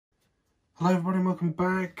Hello everybody and welcome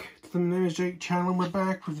back to the name is Jake channel, and we're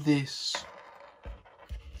back with this,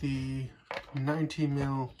 the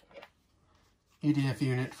 90mm EDF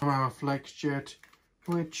unit from our FlexJET,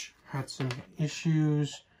 which had some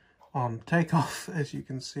issues on takeoff, as you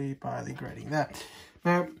can see by the grading there.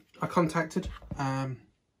 Now, I contacted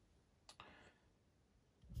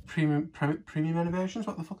premium innovations,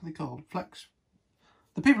 what the fuck are they called?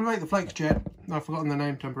 The people who make the FlexJET, I've forgotten their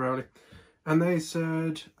name temporarily. And they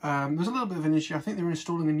said there's a little bit of an issue. I think they were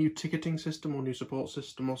installing a new ticketing system or new support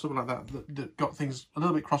system or something like that got things a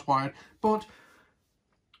little bit cross-wired. But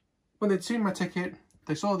when they'd seen my ticket,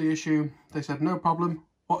 they saw the issue. They said, no problem,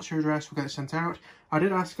 what's your address? We'll get it sent out. I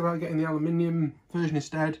did ask about getting the aluminium version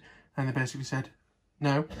instead, and they basically said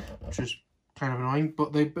no, which was kind of annoying.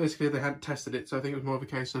 But they hadn't tested it, so I think it was more of a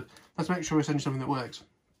case of, let's make sure we send you something that works,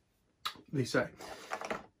 they say.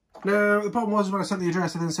 Now, the problem was when I sent the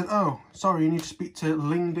address, they then said, oh, sorry, you need to speak to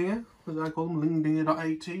Lindinger, as I call them,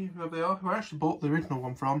 Lindinger.at, whoever they are, who I actually bought the original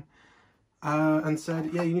one from, and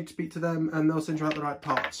said, yeah, you need to speak to them and they'll send you out the right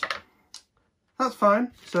parts. That's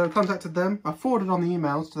fine. So I contacted them. I forwarded on the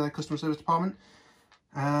emails to their customer service department,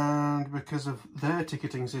 and because of their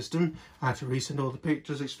ticketing system, I had to resend all the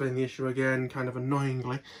pictures, explain the issue again, kind of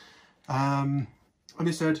annoyingly. And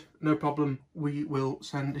they said, no problem, we will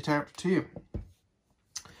send it out to you.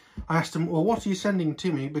 I asked them, well, what are you sending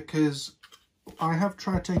to me? Because I have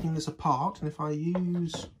tried taking this apart, and if I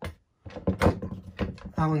use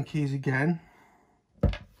Allen keys again,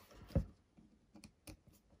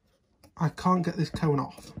 I can't get this cone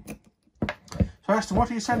off. So I asked them,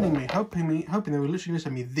 what are you sending me? Hoping they were literally going to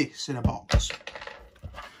send me this in a box.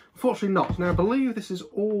 Unfortunately not. Now, I believe this is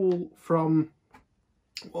all from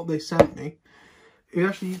what they sent me. It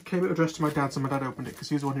actually came addressed to my dad, so my dad opened it because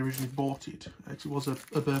he was the one who originally bought it. It was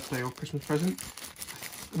a birthday or Christmas present.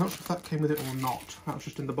 I'm not sure if that came with it or not. That was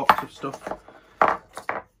just in the box of stuff.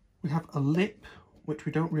 We have a lip, which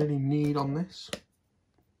we don't really need on this.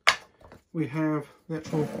 We have the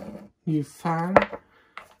actual new fan.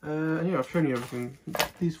 And yeah, I've shown you everything.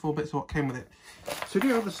 These 4 bits are what came with it. So we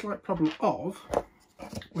do have the slight problem of,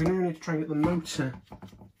 we now need to try and get the motor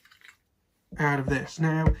out of this.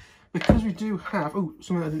 Now, because we do have, oh,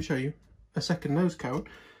 something I didn't show you, a second nose cone.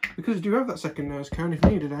 Because we do have that second nose cone, if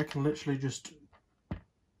needed, I can literally just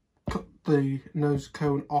cut the nose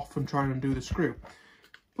cone off and try and undo the screw.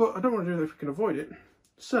 But I don't want to do that if we can avoid it.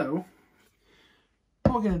 So,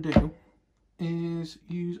 what we're going to do is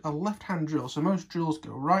use a left-hand drill. So most drills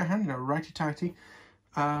go right-hand, you know, righty-tighty.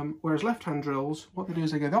 Whereas left-hand drills, what they do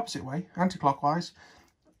is they go the opposite way, anti-clockwise.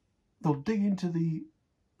 They'll dig into the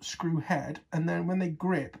screw head, and then when they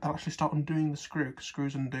grip, they'll actually start undoing the screw, because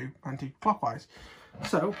screws undo anti-clockwise.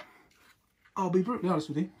 So, I'll be brutally honest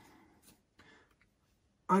with you,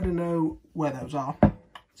 I don't know where those are,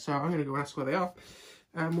 so I'm going to go ask where they are,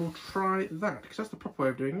 and we'll try that, because that's the proper way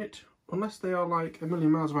of doing it, unless they are like a million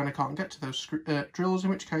miles away and I can't get to those drills, in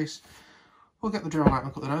which case we'll get the drill out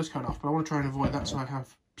and cut the nose cone off, but I want to try and avoid that so I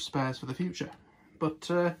have spares for the future. But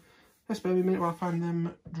let's bear with me a minute while I find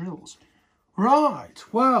them drills. Right,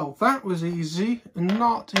 well, that was easy and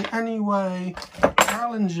not in any way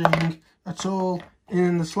challenging at all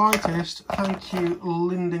in the slightest. Thank you,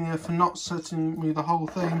 Lindinger, for not setting me the whole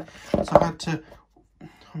thing. So I had to,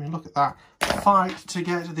 I mean, look at that, fight to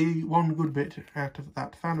get the one good bit out of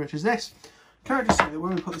that fan, which is this. Can I just say that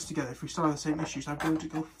when we put this together, if we still have the same issues, I'm going to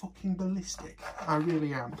go fucking ballistic. I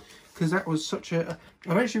really am. Because that was such a...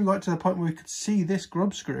 Eventually we got to the point where we could see this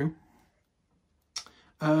grub screw.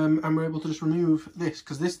 And we're able to just remove this,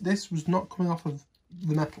 because this was not coming off of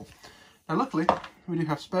the metal. Now luckily, we do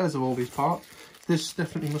have spares of all these parts. This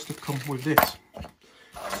definitely must have come with this.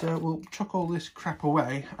 So we'll chuck all this crap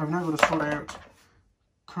away. I've now got to sort out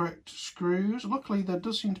correct screws. Luckily there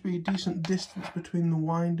does seem to be a decent distance between the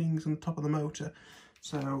windings and the top of the motor.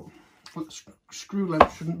 So screw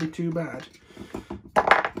length shouldn't be too bad.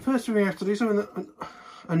 First thing we have to do, something that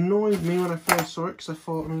annoyed me when I first saw it, because I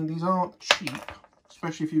thought, I mean, these aren't cheap,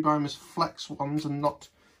 especially if you buy them as flex ones and not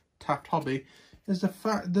Taft Hobby, is the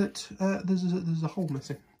fact that there's a hole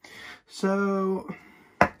missing. So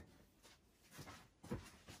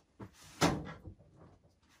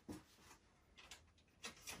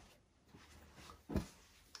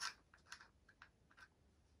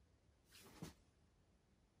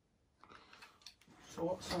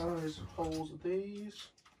what size holes are these?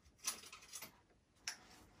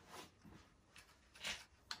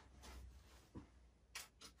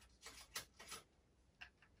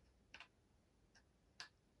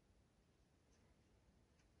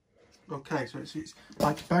 Okay, so it's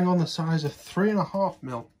like bang on the size of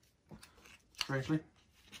 3.5mm, strangely.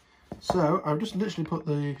 So I've just literally put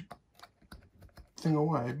the thing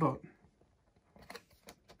away, but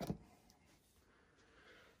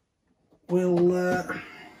we'll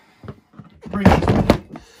bring it.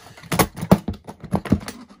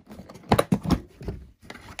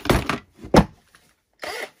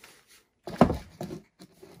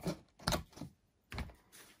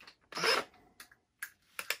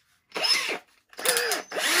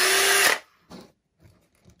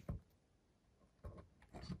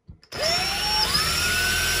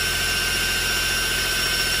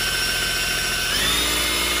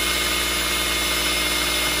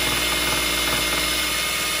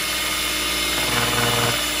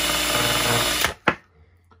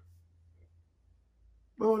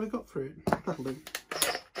 Well, we got through it. That'll do.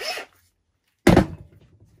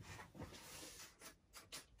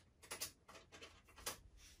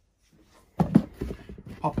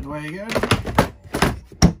 Pop it away again.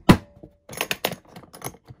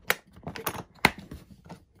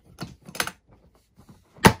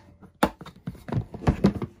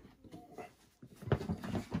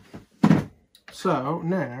 So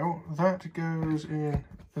now that goes in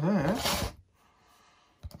there.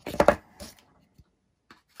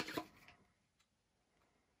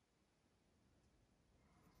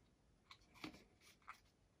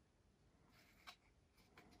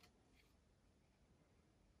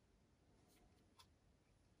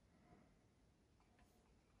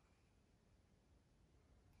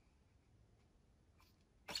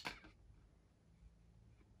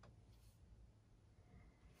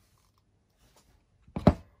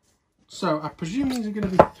 So I presume these are going to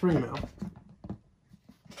be 3mm.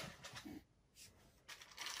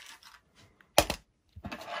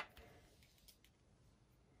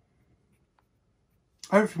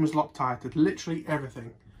 Everything was Loctited, literally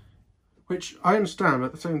everything. Which I understand, but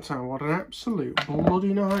at the same time, what an absolute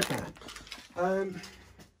bloody nightmare.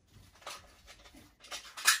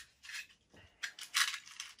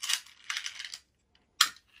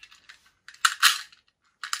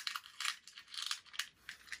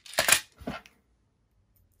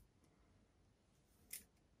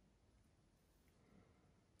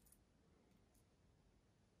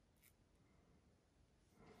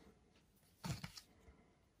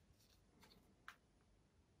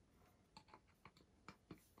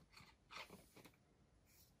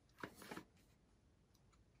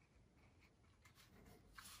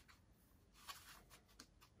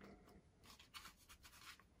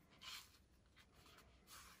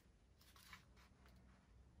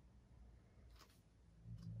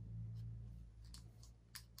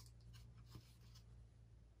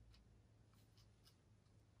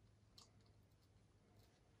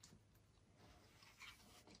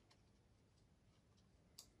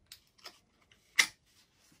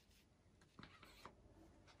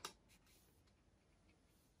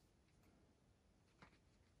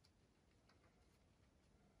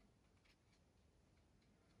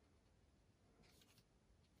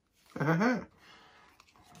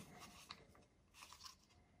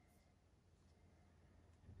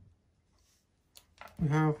 We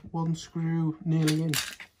have one screw nearly in.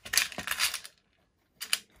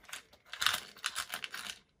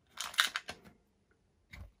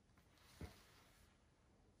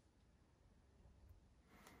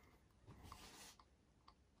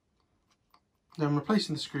 Now I'm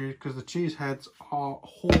replacing the screws because the cheese heads are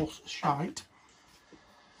horse shite.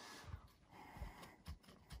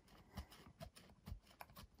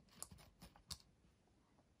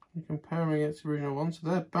 You compare them against the original one, so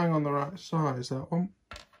they're bang on the right size, that one.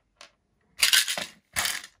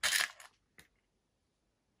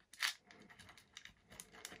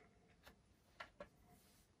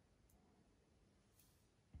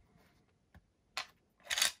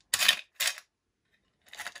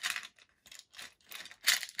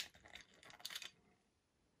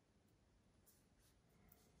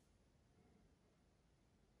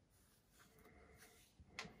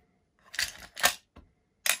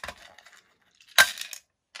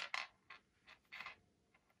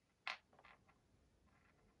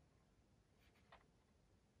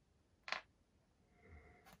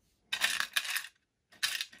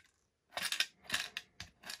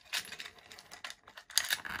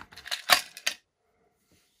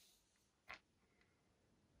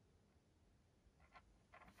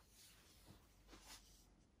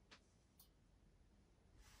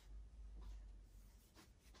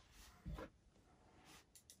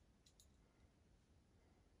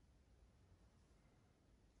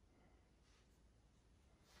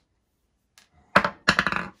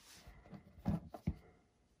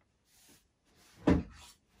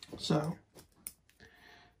 So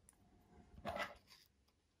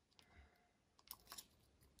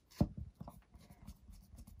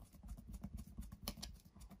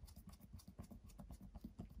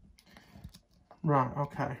Right,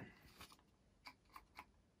 okay.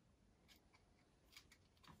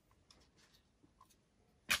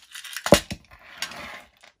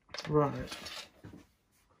 Right.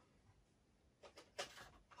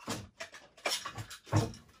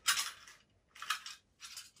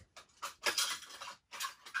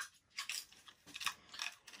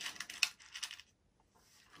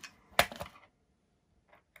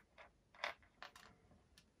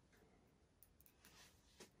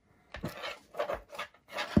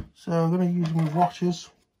 So I'm going to use my washers.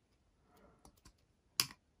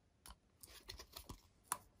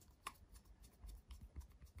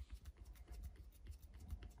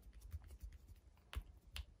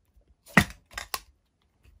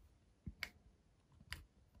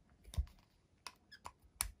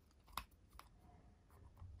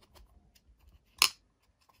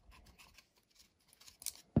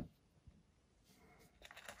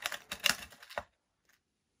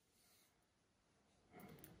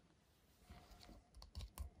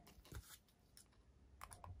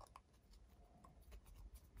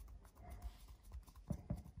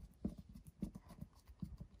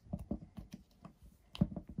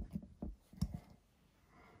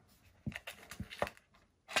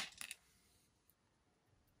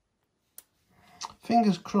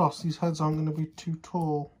 Fingers crossed these heads aren't going to be too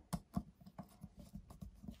tall.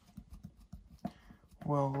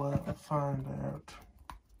 We'll find out.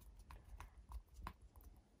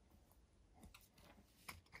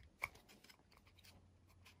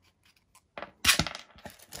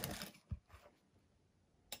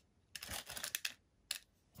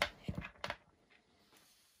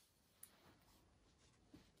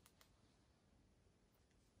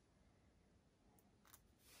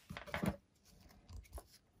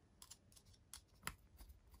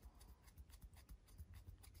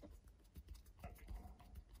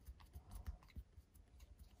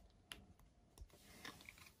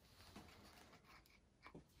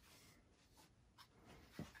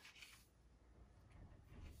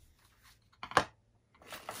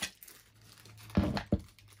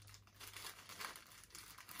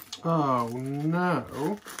 Oh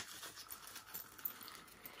no.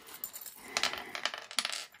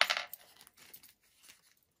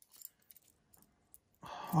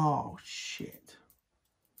 Oh shit.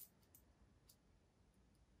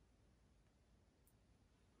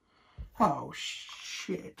 Oh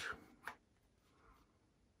shit.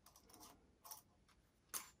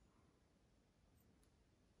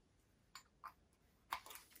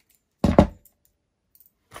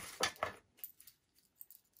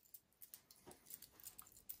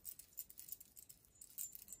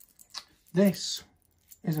 This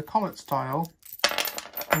is a collet style.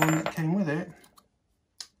 The one that came with it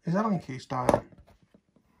is Allen key style.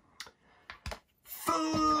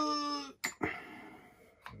 Fuck!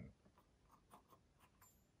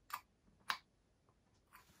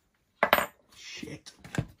 Shit.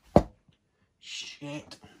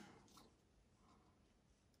 Shit.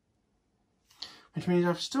 Which means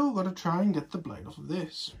I've still got to try and get the blade off of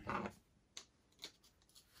this.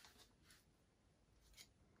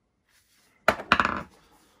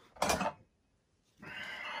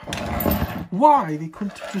 Why they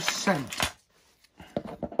couldn't have just sent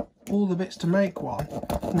all the bits to make one.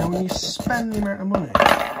 Now when you spend the amount of money,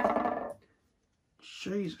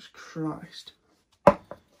 Jesus Christ.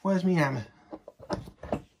 Where's my hammer?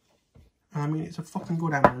 I mean, it's a fucking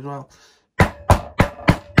good hammer as well.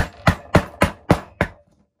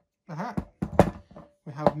 Aha.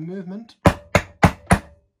 We have movement.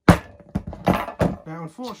 Now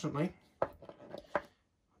unfortunately,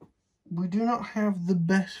 we do not have the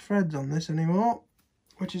best threads on this anymore,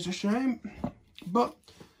 which is a shame, but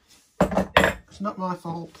it's not my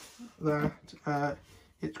fault that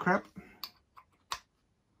it's crap.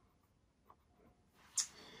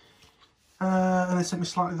 And they sent me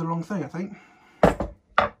slightly the wrong thing, I think. What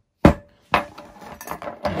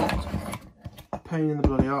a pain in the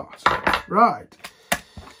bloody arse. Right.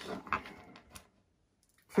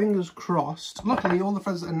 Fingers crossed. Luckily, all the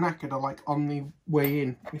threads that are knackered are like on the way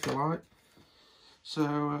in, if you like.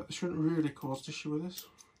 So it shouldn't really cause issue with this.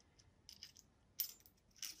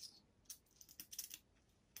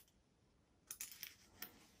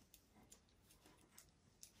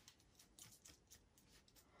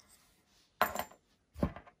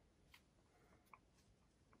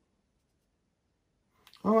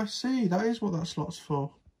 Oh, I see. That is what that slot's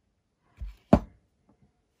for.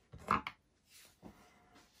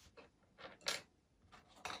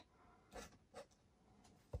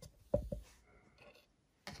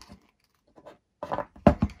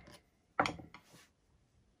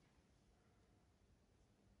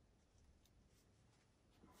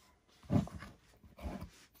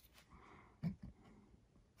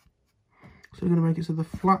 So we're going to make it so the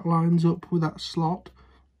flat lines up with that slot.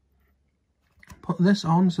 Put this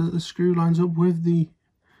on so that the screw lines up with the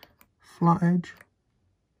flat edge.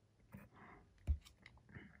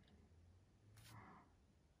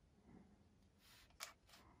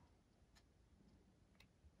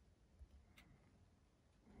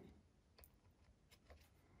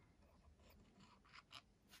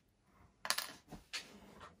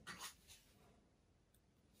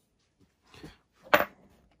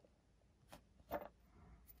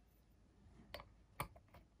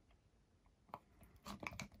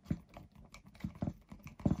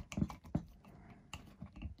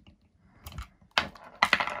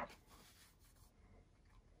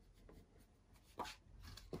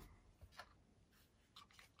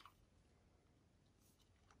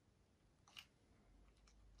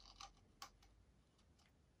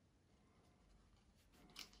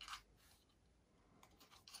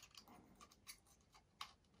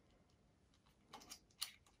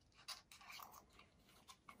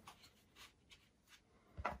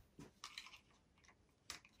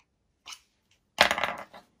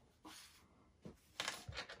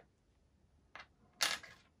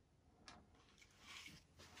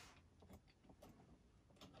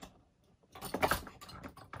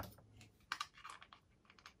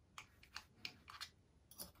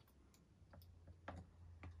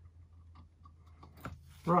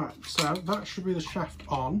 Right, so that should be the shaft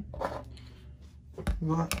on.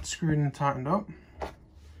 That screwed and tightened up.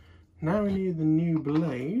 Now we need the new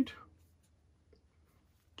blade.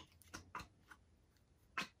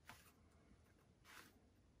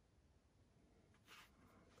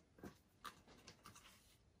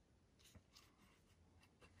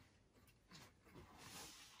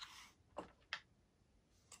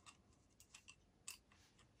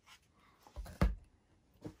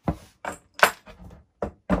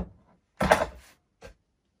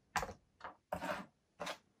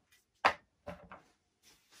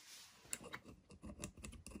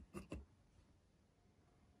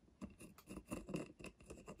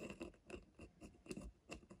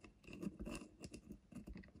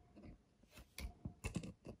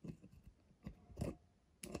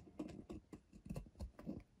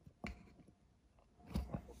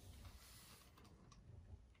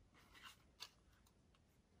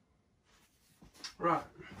 Right.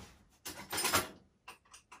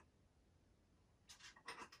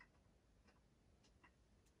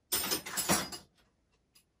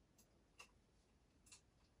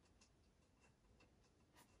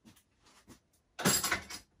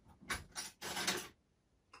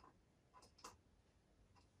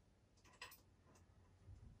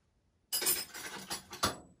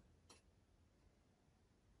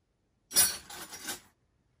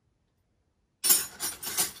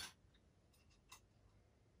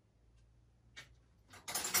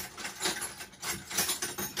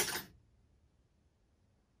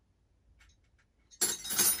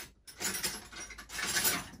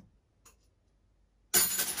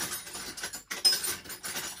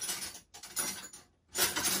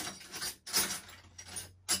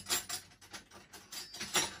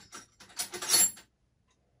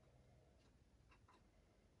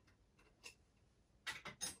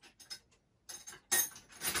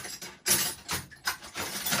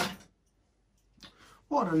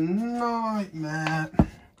 What a nightmare.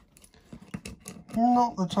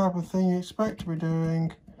 Not the type of thing you expect to be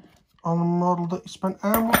doing on a model that you spent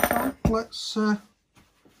how much on? Let's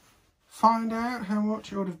find out how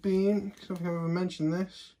much it would have been, because I don't think I've ever mentioned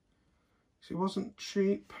this, because it wasn't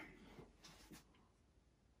cheap.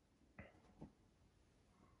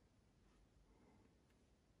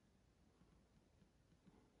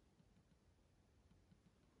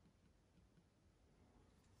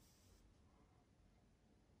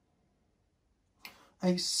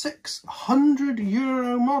 A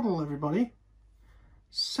 €600 model, everybody.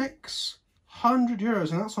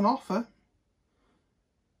 €600, and that's on offer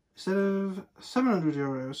instead of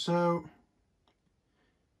 €700. So,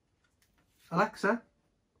 Alexa,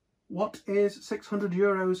 what is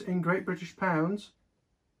 €600 in Great British pounds?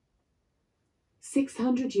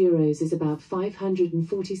 €600 is about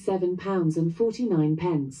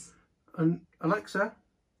 £547.49. And Alexa,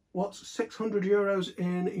 what's €600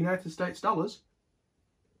 in United States dollars?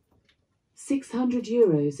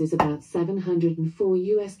 €600 is about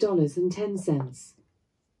 $704.10.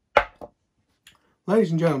 Ladies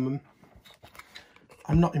and gentlemen,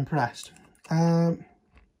 I'm not impressed.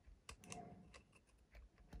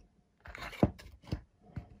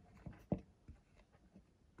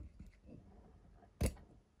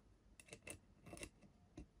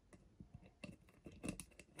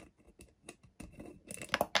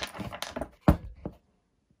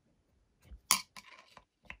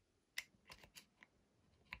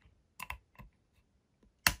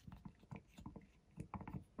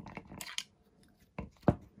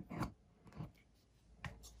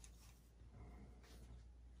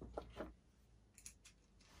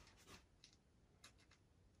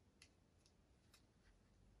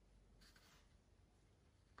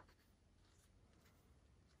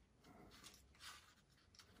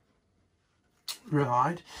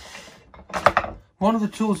 Right. One of the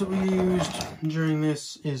tools that we used during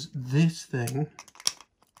this is this thing.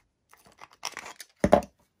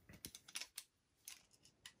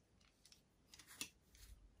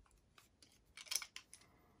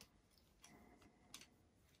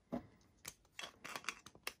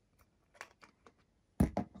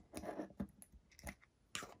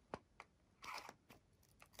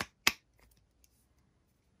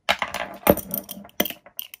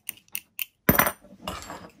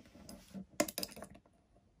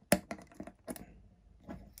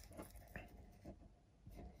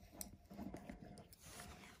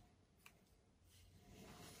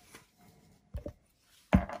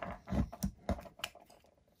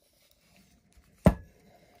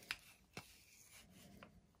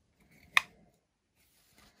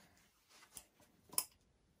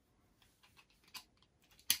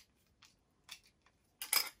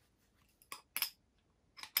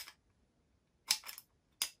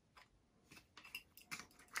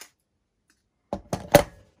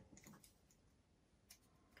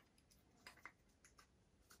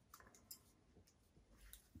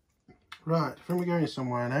 Right, I think we're going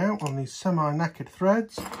somewhere now on these semi-knackered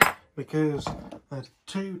threads, because they're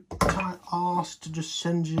too tight arse to just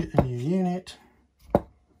send you a new unit.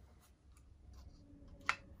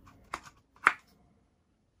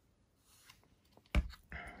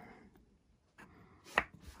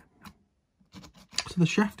 So the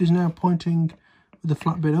shaft is now pointing with the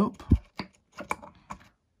flat bit up.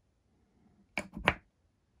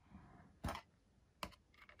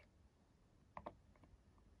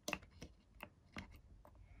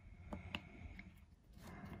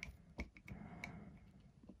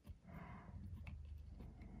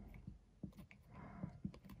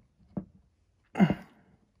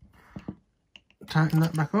 Tighten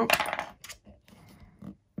that back up.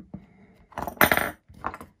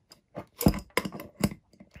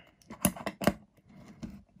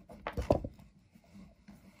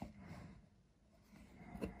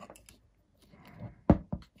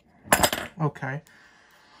 Okay,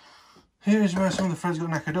 here's where some of the threads got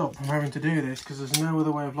knackered up. I'm having to do this because there's no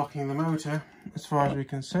other way of locking the motor as far as we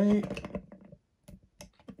can see.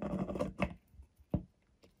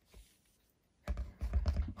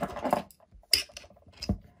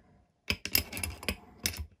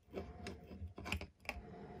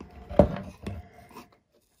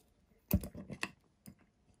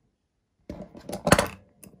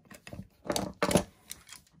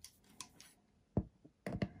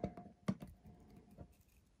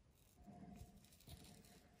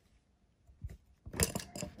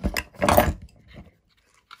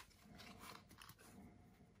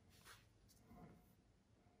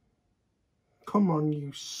 Come on,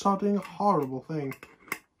 you sodding horrible thing.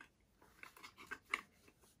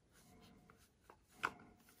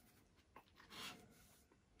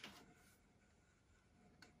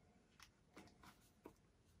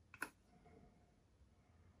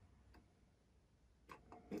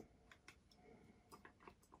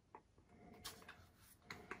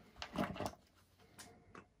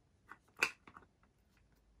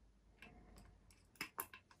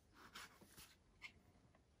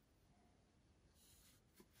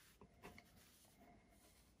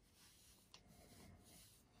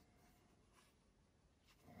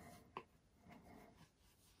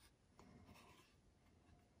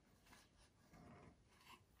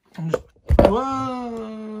 I'm just,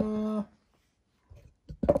 whoa!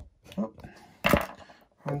 Oh,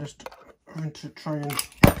 I'm just going to try and,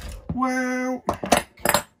 wow!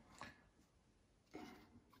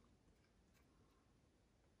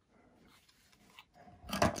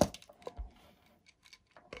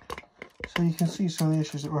 So you can see some of the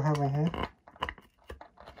issues that we're having here.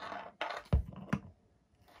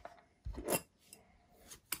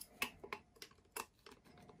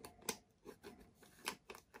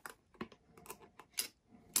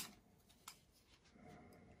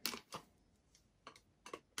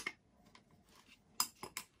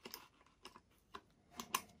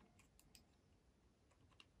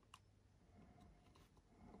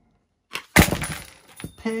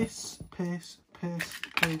 Piss, piss, piss,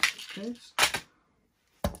 piss, piss.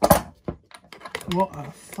 What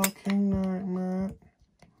a fucking nightmare.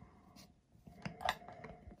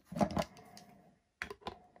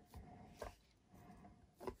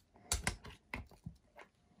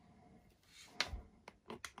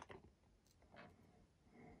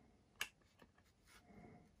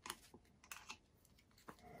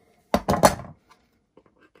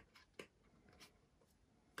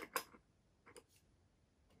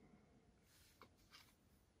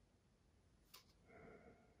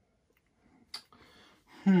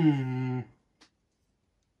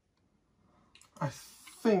 I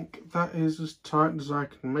think that is as tight as I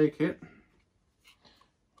can make it.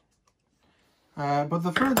 But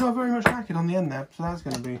the threads are very much knackered on the end there, so that's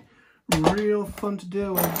going to be real fun to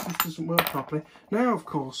deal with if this doesn't work properly. Now, of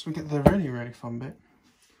course, we get the really fun bit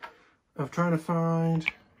of trying to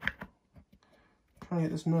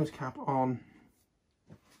get this nose cap on.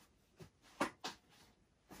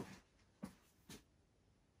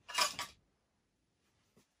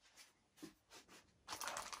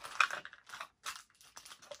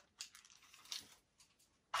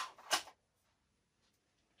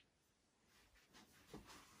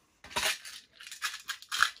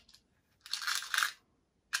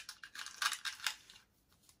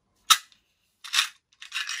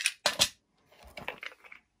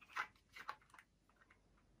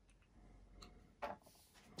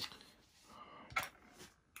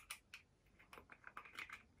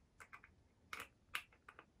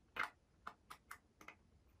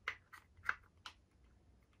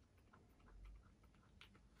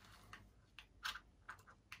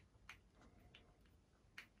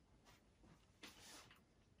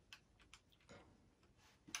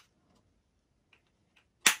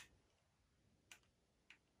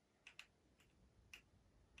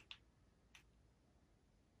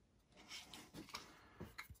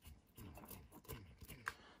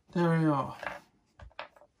 There we are.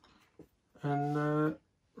 And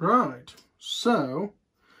right, so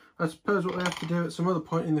I suppose what we have to do at some other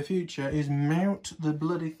point in the future is mount the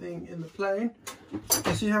bloody thing in the plane.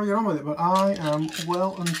 Let's see how we get on with it, but I am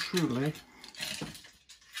well and truly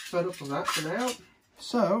fed up with that for now.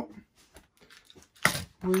 So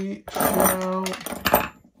we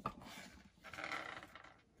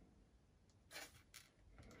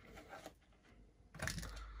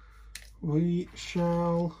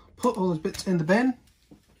shall put all those bits in the bin,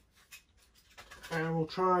 and we'll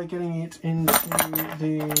try getting it into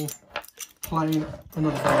the plane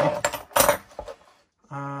another day.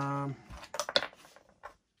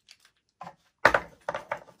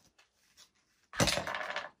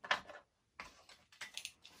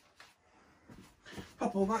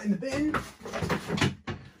 Pop all that in the bin,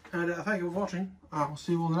 and thank you for watching. I'll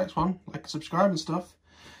see you all in the next one. Like, subscribe and stuff.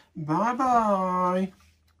 Bye bye.